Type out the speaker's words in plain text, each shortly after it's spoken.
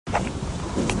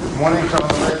Morning, Shalom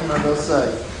Aleichem, I will say.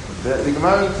 The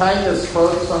Gemara in Tainis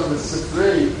quotes from the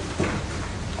Sifri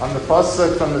on the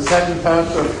pasuk from the second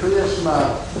parsha of Kriya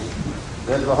Shema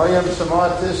that V'hoyam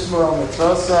Shema Tishmu al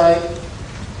Mitzvosai.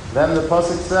 Then the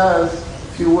pasuk says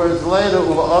a few words later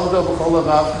U'la'avdo b'chol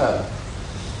avavchem.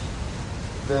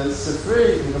 The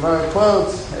Sifri, the Gemara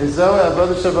quotes Ezoe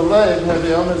Avodah Shabalev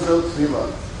Hevi'om Ezo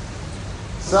Tefillah.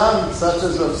 Some, such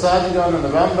as Rav Sadigan and the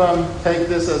Rambam, take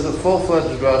this as a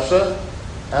full-fledged drasha,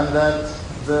 and that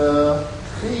the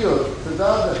chiyuv to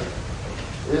daven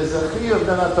is a chiyuv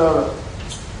ben HaTorah.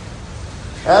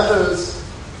 Others,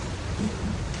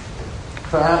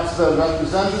 perhaps the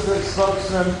representative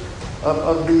spokesman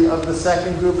of the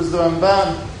second group is the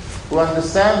Ramban, who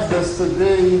understands this to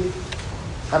be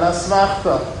an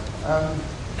asmachta, and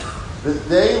the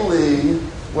daily.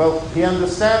 Well, he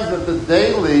understands that the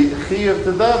daily chiyuv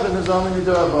to daven is only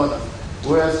midorabanan.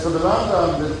 Whereas for the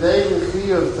Rambam, the daily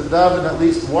chiyuv to daven at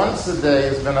least once a day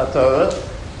is ben HaTorah,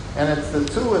 and it's the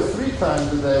 2 or 3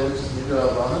 times a day which is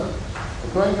midorabanan.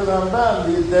 According to the Rambam,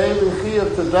 the daily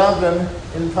chiyuv to daven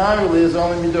entirely is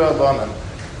only midorabanan.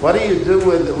 What do you do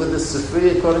with the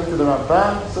Sifri according to the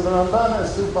Rambam? So the Rambam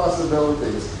has 2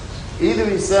 possibilities. Either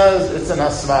he says it's an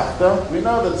asmachta. We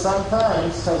know that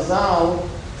sometimes Chazal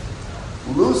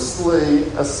loosely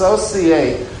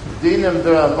associate dinim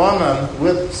d'Rabbanan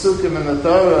with psukim in the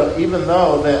Torah, even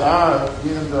though they are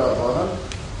dinim d'Rabbanan.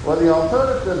 What the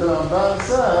alternative the Ramban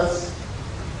says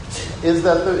is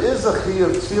that there is a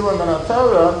chiyuv tefillah in the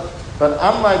Torah, but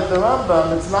unlike the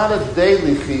Rambam, it's not a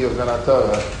daily chiyuv in the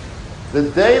Torah. The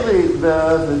daily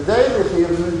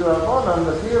chiyuv in d'Rabbanan,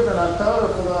 the chiyuv in the Torah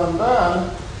for the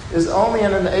Ramban, is only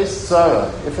in an eis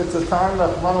tzara. If it's a time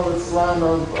of Rahman al-Islam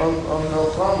of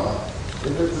milchama,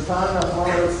 if it's a time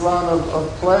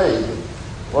of plague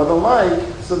or the like,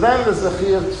 so then there's a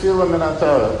chiyuv tefillah min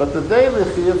HaTorah. But the daily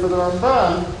chiyuv for the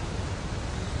Ramban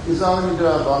is only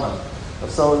midrabanan.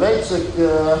 Soloveitchik,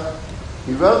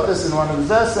 he wrote this in one of his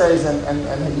essays,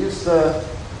 and he used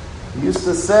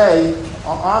to say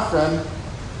often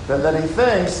that he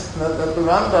thinks that the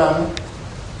Rambam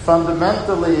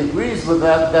fundamentally agrees with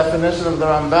that definition of the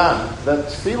Ramban, that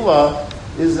tefillah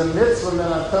is a mitzvah min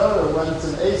HaTorah when it's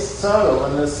an eis tzara,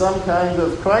 when there's some kind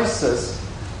of crisis,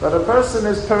 but a person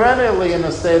is perennially in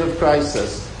a state of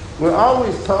crisis. We're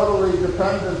always totally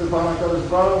dependent upon HaKadosh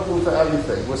Baruch Hu for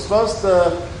everything. We're supposed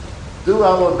to do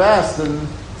our best in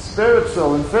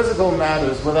spiritual and physical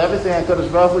matters with everything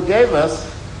HaKadosh Baruch Hu gave us,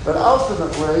 but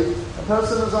ultimately, a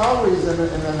person is always in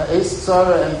an eis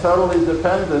tzara and totally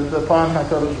dependent upon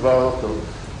HaKadosh Baruch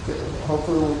Hu.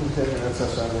 Hopefully we'll continue. That's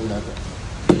Hashem.